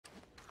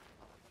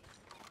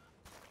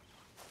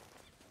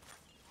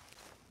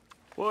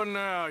What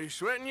now? You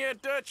sweating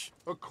yet, Dutch?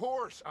 Of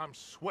course I'm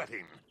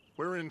sweating.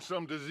 We're in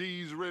some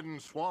disease-ridden,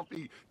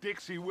 swampy,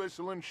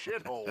 Dixie-whistling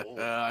shithole.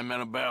 I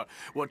meant about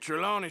what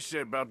Trelawney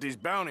said about these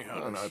bounty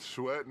hunters. I'm not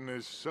sweating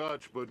as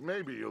such, but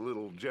maybe a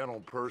little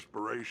gentle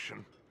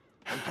perspiration.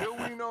 Until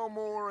we know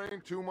more,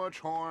 ain't too much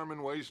harm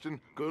in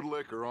wasting good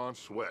liquor on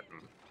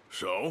sweating.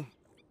 So?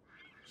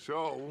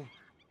 So,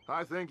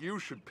 I think you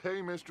should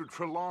pay Mr.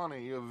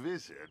 Trelawney a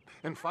visit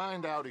and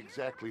find out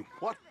exactly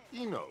what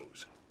he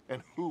knows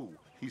and who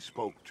he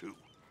spoke to.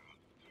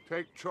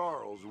 Take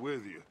Charles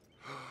with you.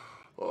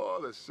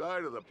 Oh, the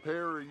sight of the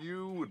pair of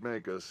you would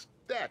make a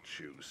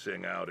statue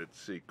sing out its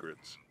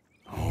secrets.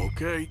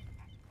 Okay.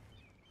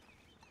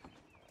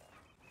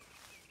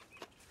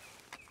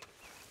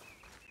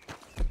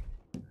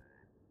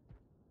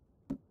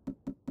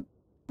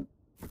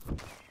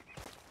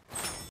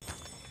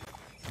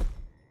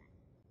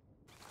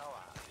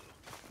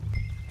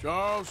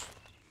 Charles,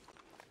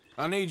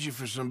 I need you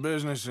for some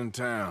business in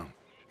town.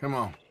 Come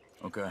on.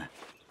 Okay.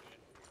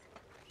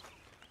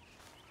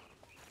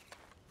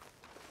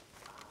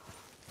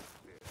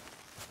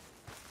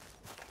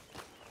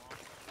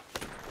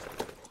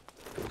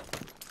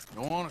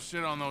 Don't want to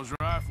sit on those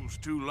rifles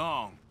too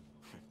long.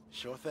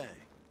 Sure thing.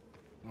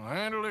 Well,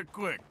 handle it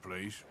quick,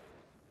 please.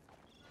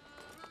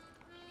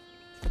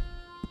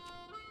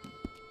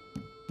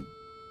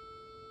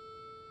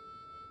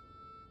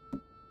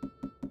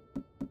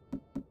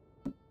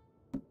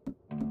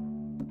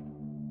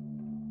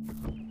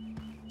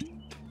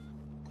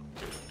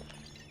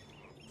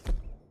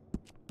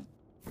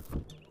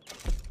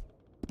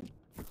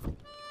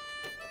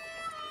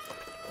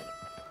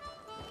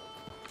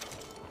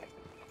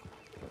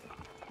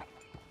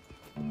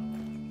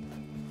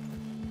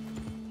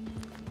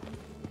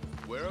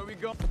 Where are we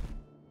going?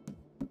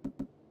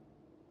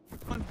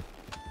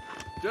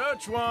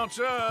 Dutch wants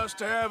us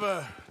to have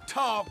a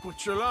talk with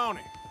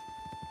Trelawney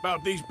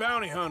about these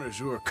bounty hunters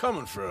who are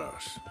coming for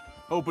us.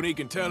 Hoping he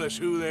can tell us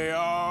who they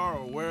are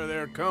or where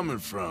they're coming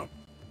from.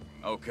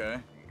 Okay.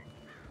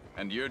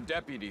 And you're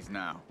deputies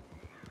now.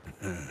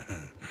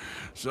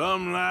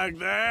 Something like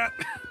that.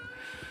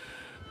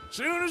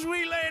 Soon as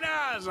we laid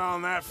eyes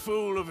on that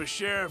fool of a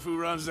sheriff who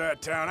runs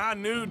that town, I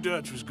knew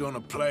Dutch was gonna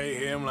play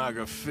him like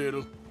a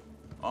fiddle.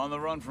 On the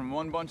run from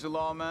one bunch of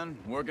lawmen,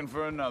 working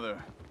for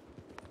another.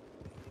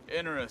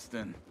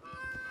 Interesting.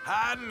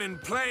 Hiding in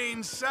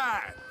plain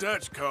sight,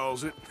 Dutch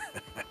calls it.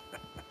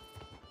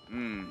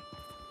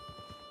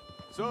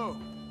 So,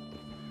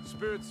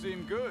 spirits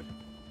seem good.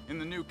 In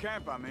the new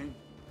camp, I mean.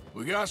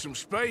 We got some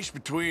space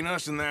between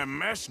us and that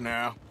mess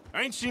now.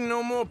 I ain't seen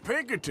no more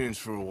Pinkertons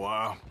for a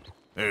while.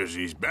 There's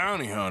these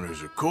bounty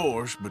hunters, of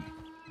course, but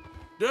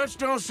Dutch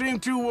don't seem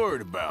too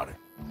worried about it.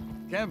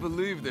 Can't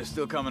believe they're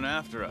still coming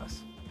after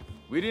us.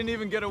 We didn't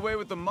even get away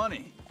with the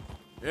money.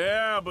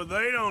 Yeah, but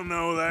they don't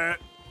know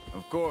that.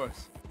 Of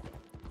course.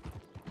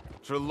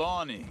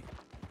 Trelawney.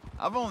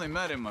 I've only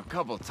met him a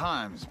couple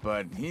times,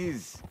 but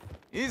he's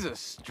a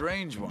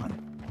strange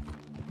one.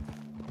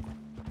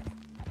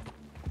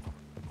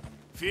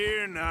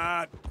 Fear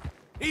not.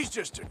 He's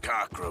just a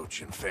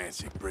cockroach in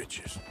fancy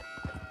breeches.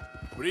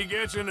 But he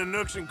gets into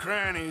nooks and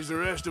crannies the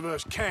rest of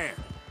us can't.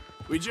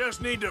 We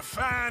just need to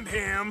find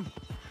him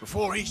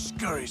before he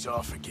scurries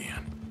off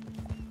again.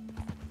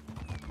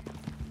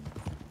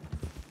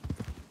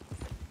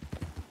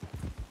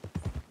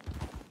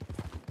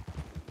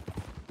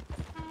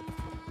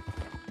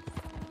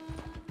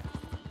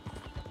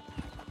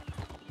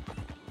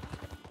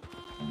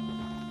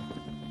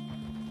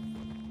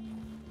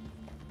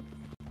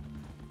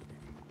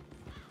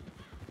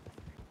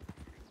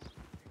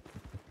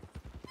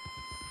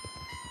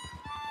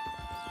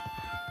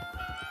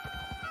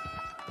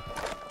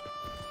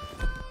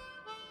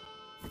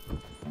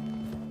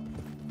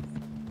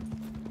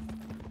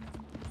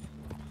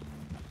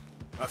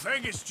 I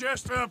think it's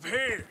just up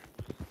here.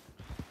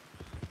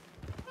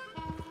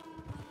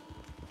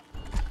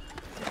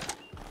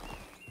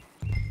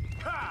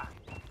 Ha!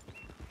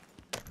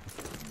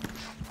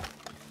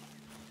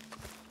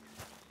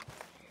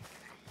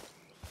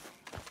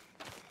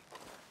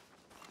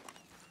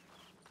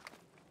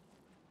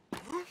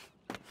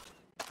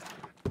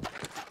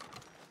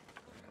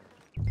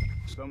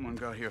 Someone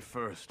got here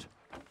first.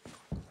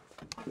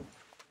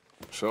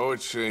 So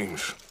it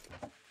seems.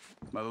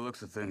 By the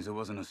looks of things, it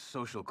wasn't a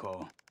social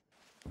call.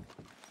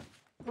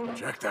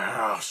 Check the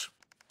house.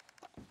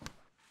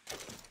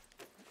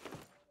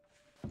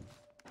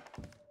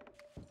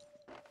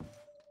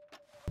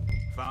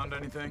 Found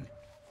anything?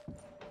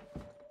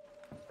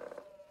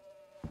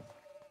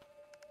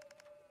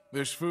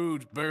 This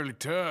food's barely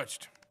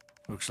touched.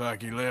 Looks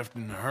like he left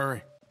in a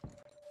hurry.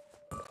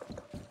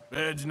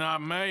 Bed's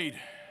not made,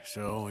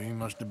 so he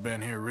must have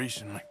been here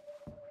recently.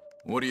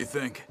 What do you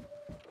think?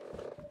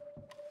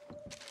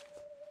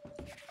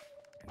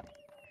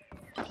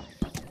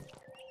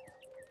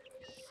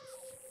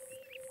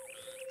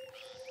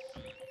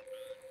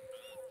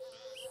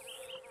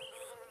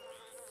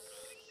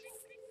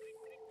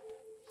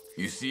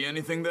 You see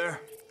anything there?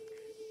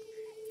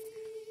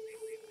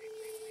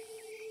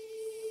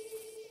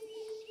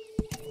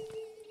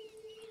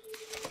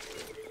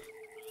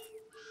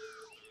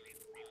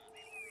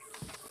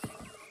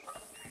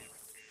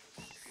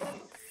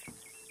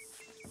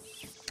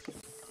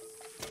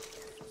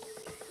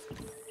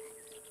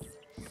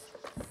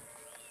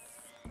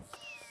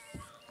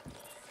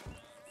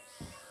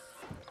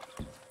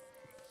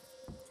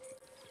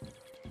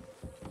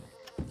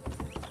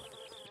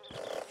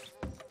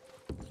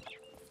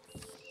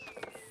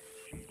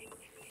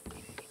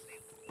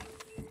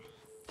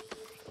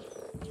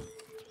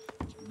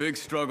 big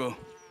struggle.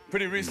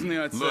 Pretty recently,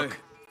 I'd say. Look,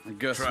 I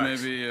guess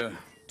tracks. maybe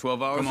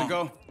 12 hours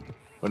ago.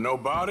 But no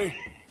body?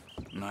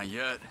 Not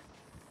yet.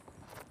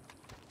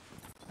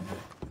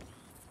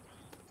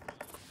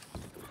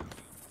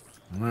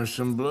 There's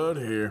some blood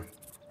here.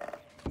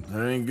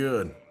 That ain't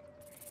good.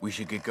 We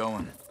should get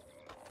going.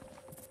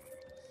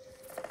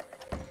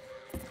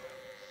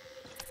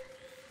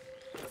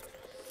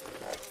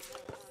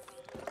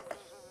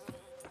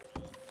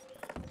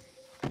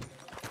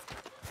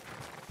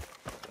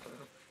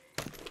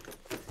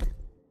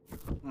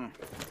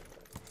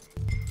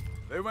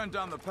 They went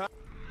down the path.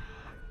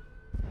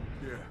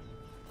 Yeah.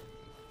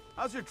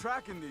 How's your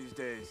tracking these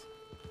days?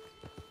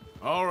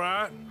 All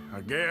right,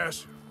 I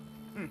guess.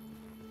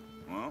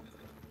 Well,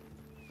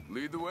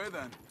 lead the way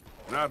then.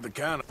 Not the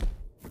kind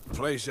of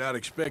place I'd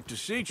expect to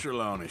see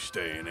Trelawney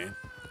staying in.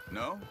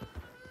 No?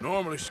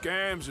 Normally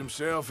scams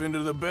himself into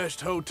the best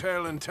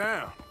hotel in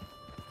town.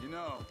 You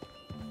know,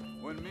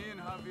 when me and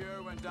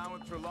Javier went down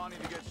with Trelawney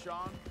to get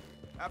Sean,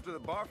 after the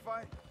bar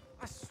fight,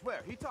 I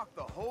swear, he talked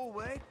the whole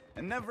way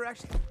and never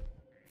actually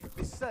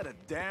said a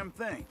damn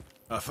thing.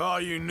 I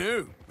thought you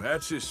knew.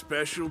 That's his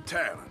special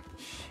talent.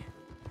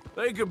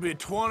 They could be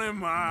 20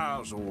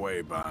 miles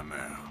away by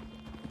now.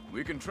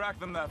 We can track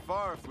them that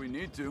far if we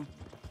need to.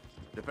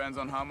 Depends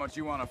on how much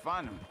you want to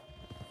find them.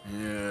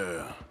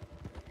 Yeah.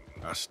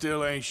 I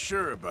still ain't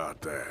sure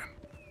about that.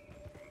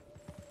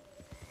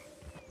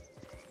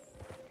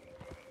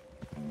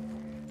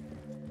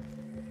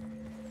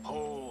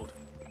 Hold.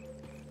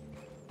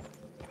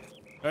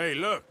 Hey,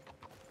 look.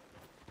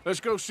 Let's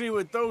go see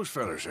what those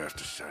fellas have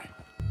to say.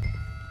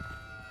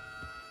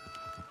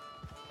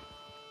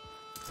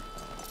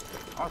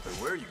 Arthur,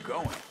 where are you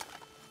going?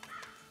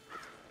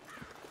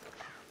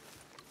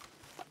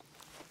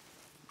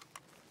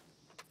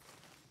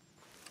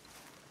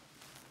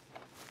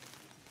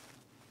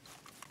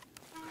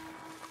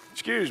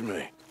 Excuse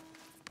me.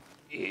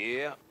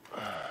 Yeah.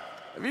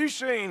 Have you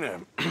seen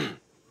him?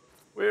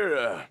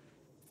 We're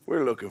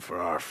looking for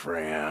our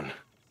friend.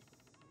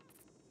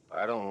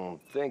 I don't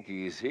think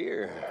he's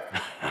here.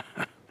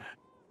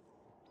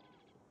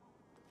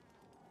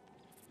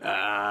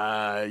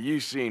 You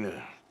seen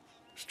a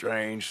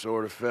strange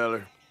sort of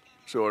feller?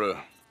 Sort of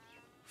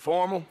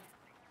formal?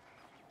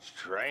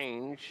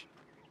 Strange?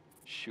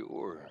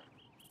 Sure.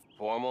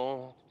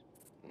 Formal?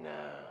 Nah.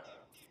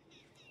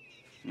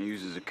 He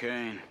uses a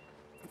cane.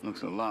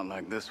 Looks a lot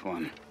like this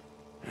one.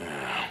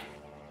 Yeah.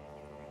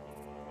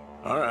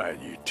 All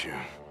right, you two.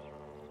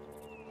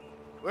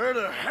 Where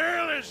the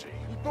hell is he?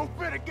 You both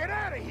better get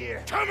out of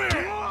here! Come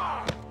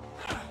here!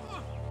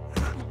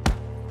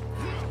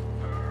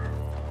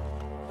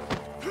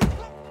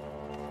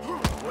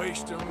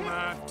 Wasting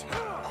my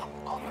time.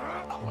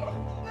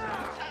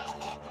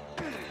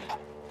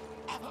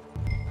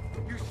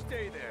 You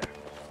stay there.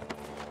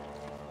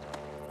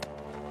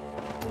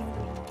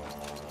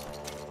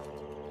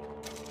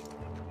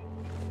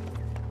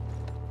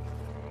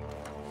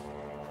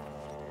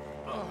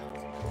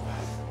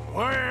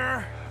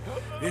 Where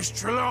is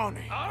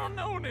Trelawney? I don't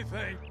know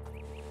anything.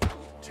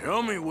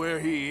 Tell me where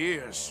he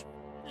is.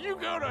 You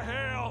go to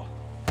hell.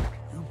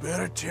 You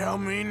better tell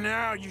me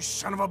now, you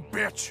son of a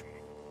bitch.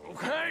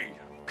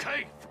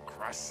 Okay, for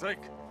Christ's sake.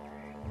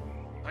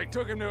 They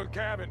took him to a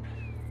cabin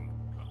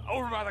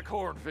over by the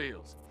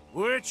cornfields.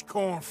 Which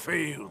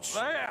cornfields?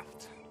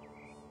 Left.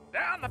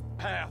 Down the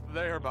path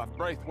there by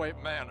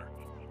Braithwaite Manor.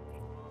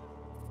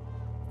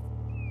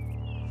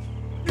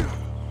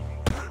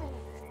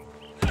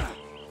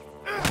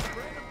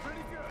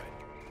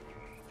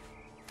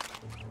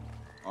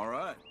 All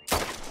right.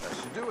 That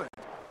should do it.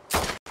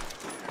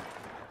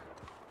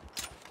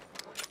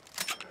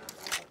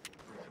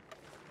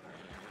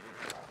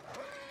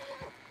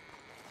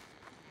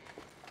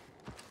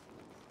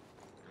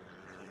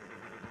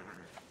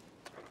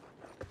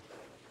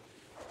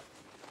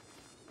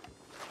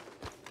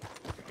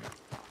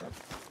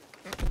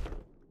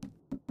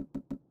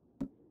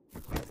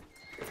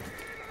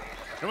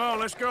 Come on,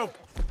 let's go.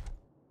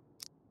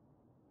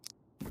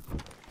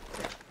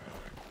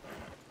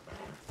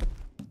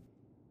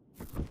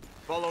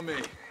 Follow me.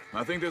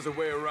 I think there's a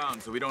way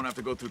around so we don't have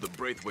to go through the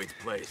Braithwaite's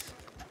place.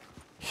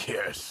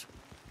 Yes.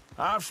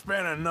 I've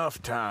spent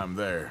enough time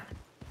there.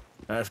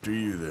 After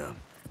you, then.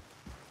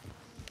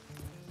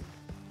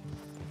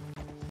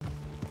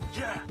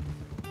 Yeah.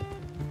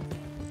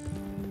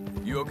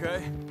 You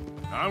okay?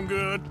 I'm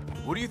good.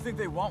 What do you think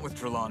they want with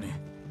Trelawney?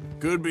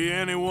 Could be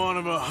any one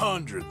of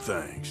 100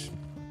 things.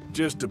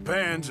 Just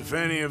depends if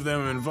any of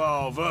them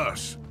involve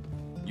us.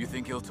 You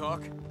think he'll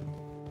talk?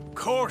 Of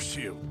course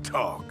he'll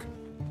talk.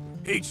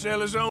 He'd sell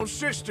his own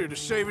sister to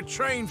save a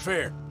train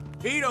fare.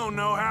 He don't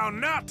know how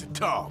not to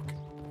talk.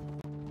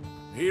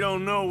 He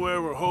don't know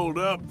where we're holed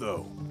up,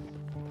 though.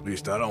 At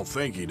least I don't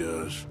think he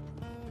does.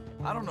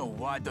 I don't know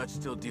why Dutch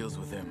still deals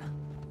with him.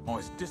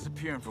 Always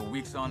disappearing for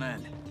weeks on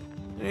end.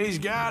 He's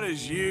got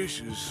his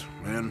uses,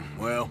 and,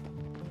 well,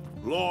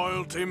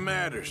 loyalty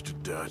matters to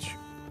Dutch.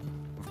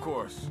 Of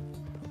course.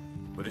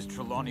 But is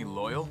Trelawney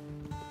loyal?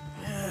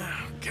 Yeah,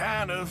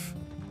 kind of.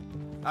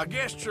 I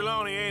guess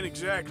Trelawney ain't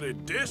exactly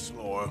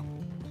disloyal.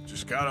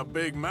 Just got a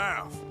big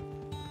mouth.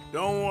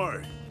 Don't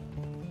worry.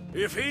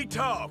 If he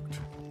talked,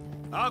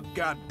 I'll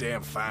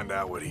goddamn find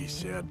out what he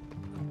said.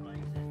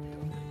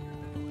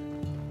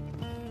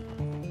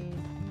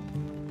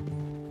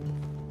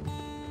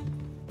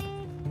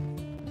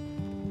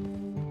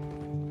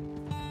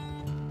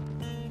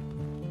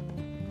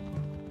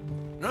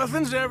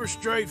 Nothing's ever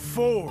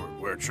straightforward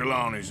where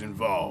Trelawney's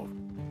involved.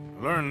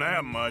 I learned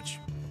that much.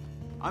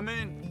 I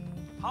mean,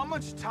 how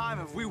much time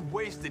have we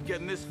wasted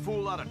getting this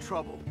fool out of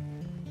trouble?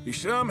 He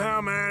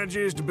somehow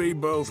manages to be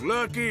both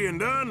lucky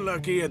and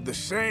unlucky at the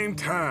same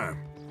time.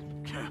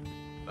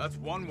 That's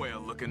one way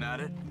of looking at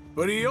it.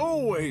 But he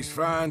always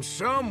finds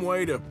some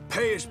way to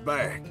pay us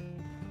back.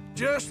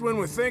 Just when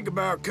we think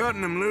about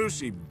cutting him loose,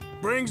 he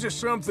brings us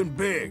something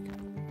big.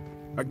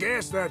 I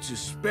guess that's his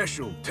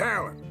special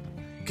talent,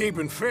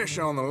 keeping fish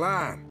on the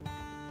line.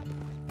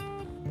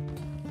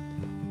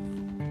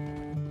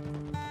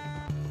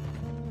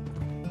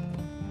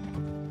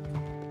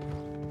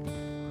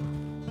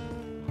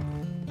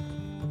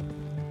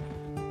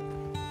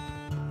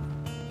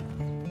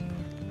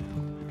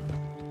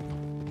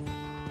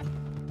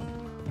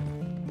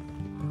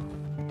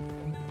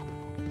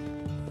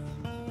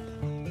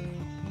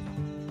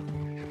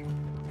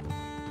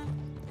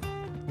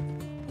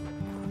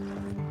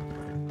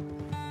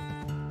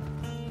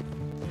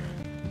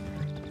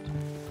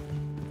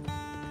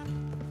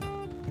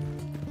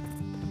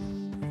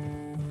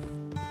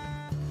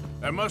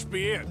 That must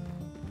be it.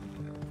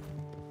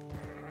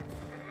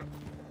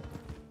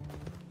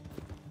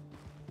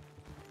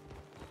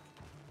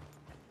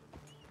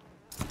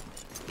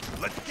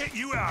 Let's get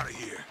you out of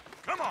here.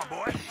 Come on,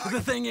 boy.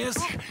 The thing is,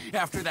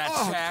 after that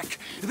shack,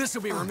 this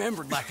will be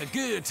remembered like a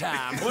good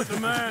time. Put the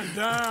man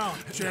down,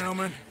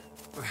 gentlemen.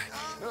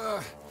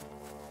 Is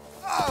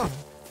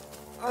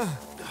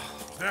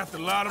that the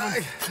lot of them?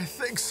 I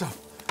think so.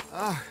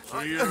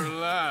 So you're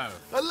alive.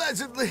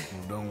 Allegedly.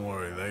 Well, don't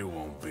worry, they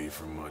won't be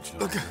for much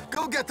longer. Look,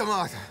 go get them,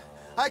 Arthur.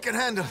 I can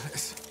handle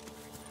this.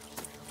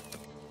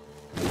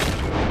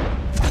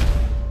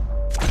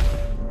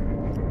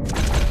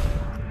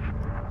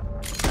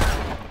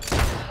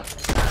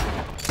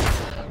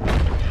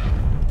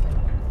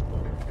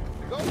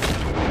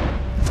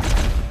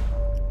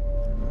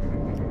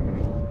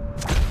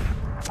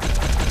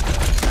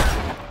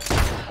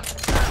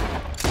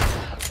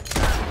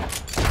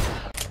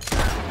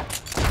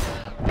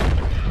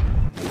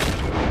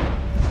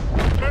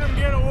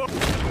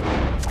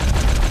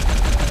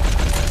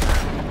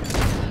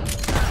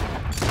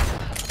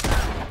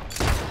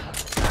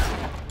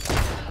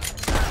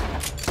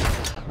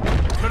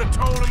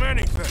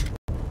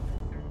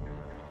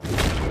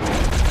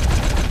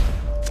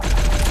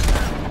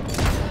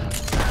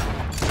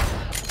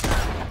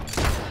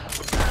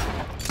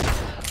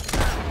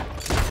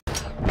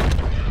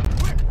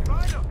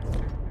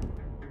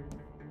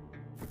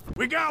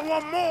 We got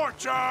one more,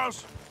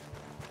 Charles.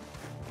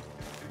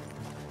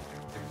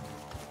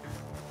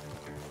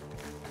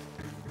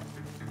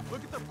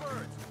 Look at the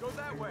birds. Go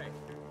that way.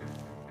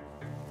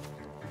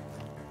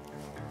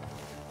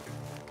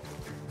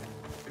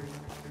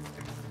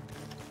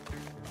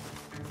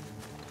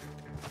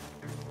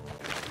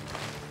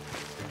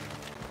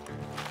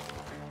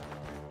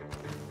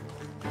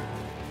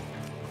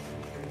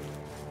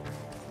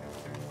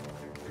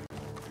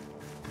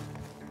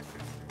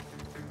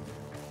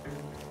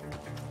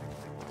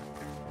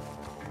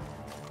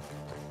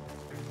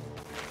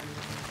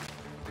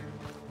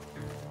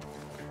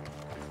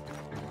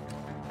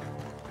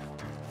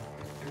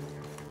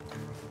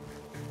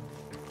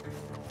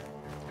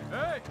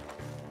 Hey!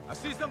 I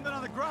see something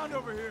on the ground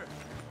over here.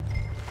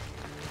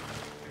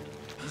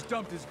 He's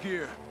dumped his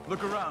gear.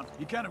 Look around.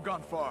 He can't have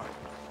gone far.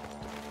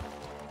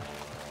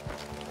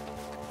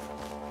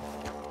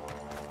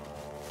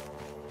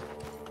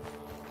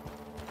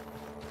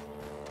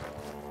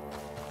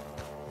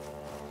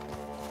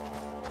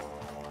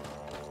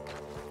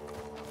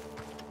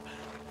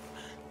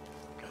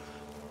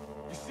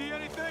 You see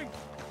anything?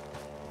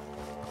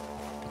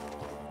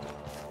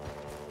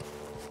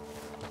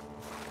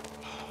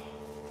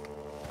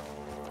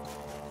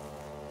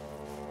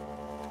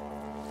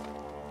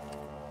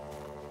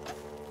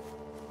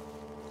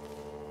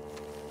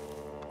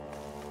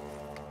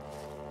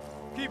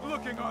 Keep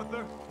looking,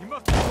 Arthur. He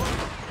must be close.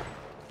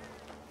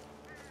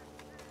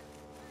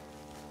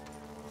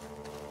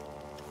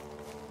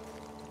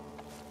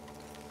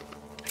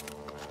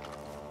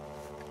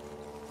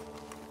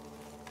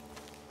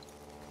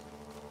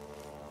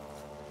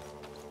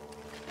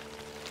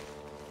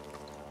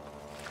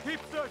 Keep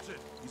searching.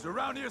 He's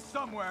around here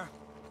somewhere.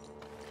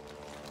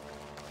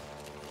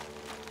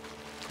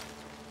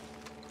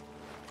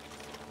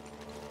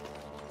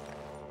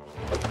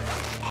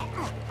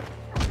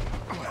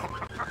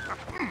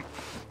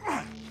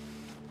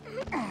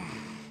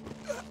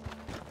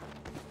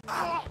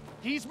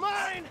 He's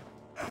mine!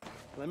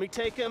 Let me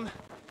take him.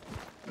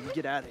 You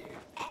get out of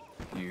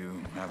here.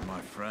 You have my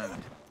friend.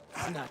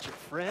 I'm not your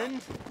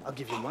friend. I'll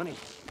give you money.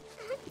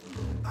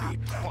 Be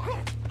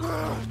quiet.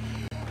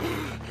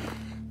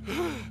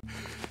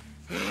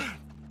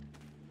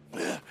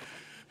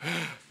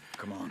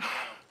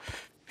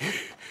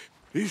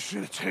 You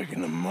should have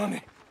taken the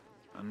money.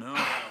 I know.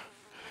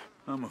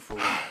 I'm a fool.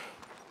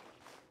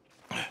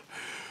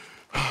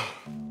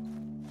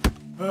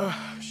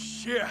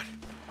 Shit.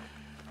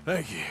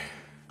 Thank you.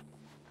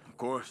 Of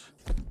course.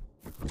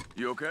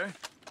 You okay?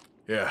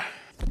 Yeah,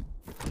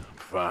 I'm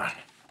fine.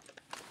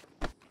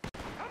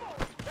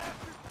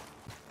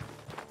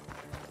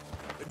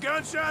 The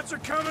gunshots are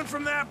coming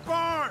from that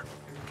barn!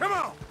 Come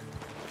on!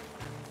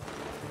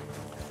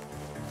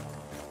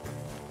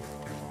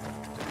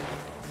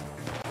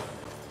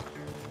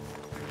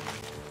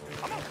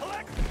 I'm gonna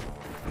collect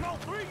on all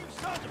three of you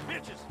sons of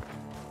bitches.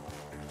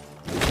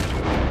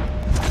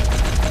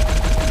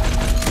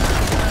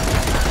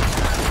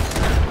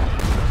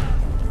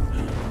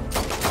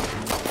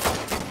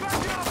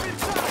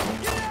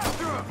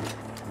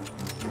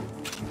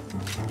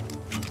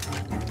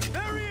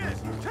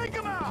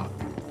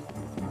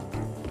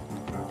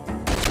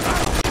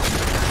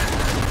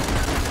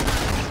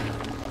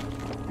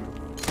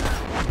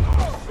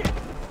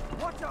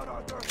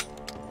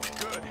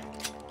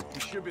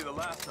 Should be the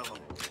last of them.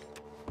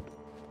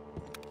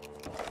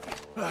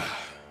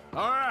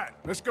 All right,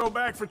 let's go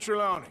back for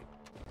Trelawney.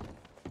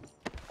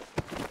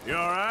 You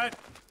all right?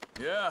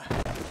 Yeah.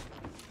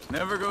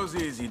 Never goes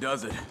easy,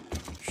 does it?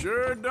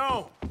 Sure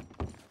don't.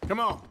 Come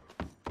on.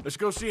 Let's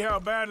go see how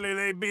badly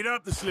they beat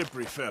up the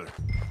slippery fella.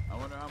 I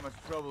wonder how much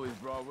trouble he's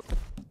brought with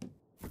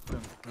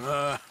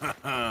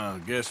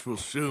him. Guess we'll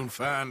soon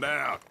find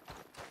out.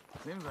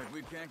 Seems like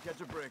we can't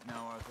catch a break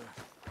now, Arthur.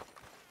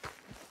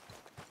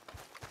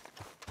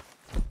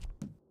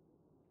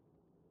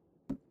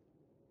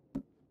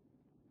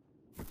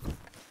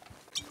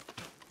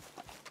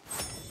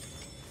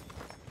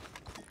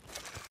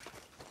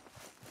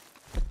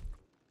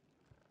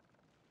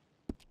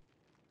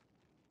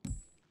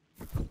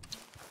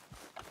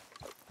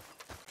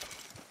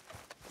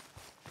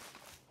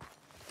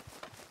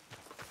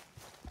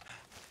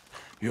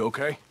 You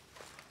okay?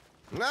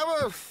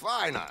 Never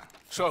finer.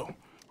 So,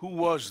 who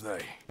was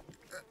they?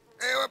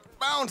 They were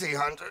bounty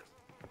hunters.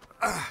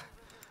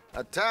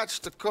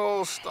 Attached to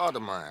Cole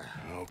Stoudemire.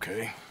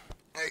 Okay.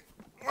 They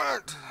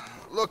weren't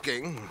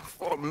looking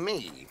for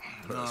me,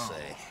 per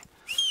se.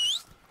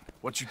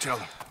 What you tell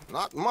them?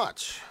 Not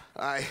much.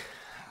 I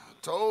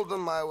told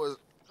them I was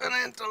an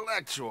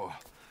intellectual.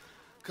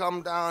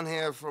 Come down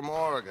here from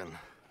Oregon,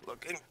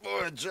 looking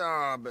for a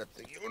job at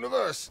the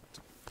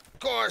university. Of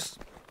course,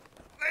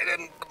 they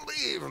didn't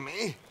believe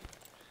me.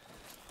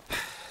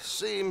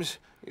 Seems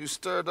you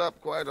stirred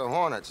up quite a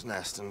hornet's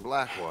nest in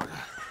Blackwater.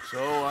 So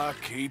I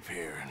keep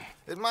hearing.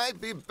 It might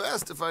be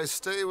best if I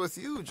stay with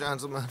you,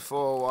 gentlemen,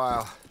 for a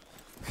while.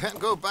 Can't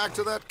go back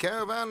to that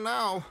caravan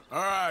now.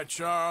 All right,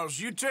 Charles.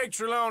 You take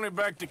Trelawney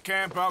back to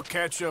camp. I'll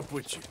catch up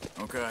with you.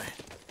 Okay.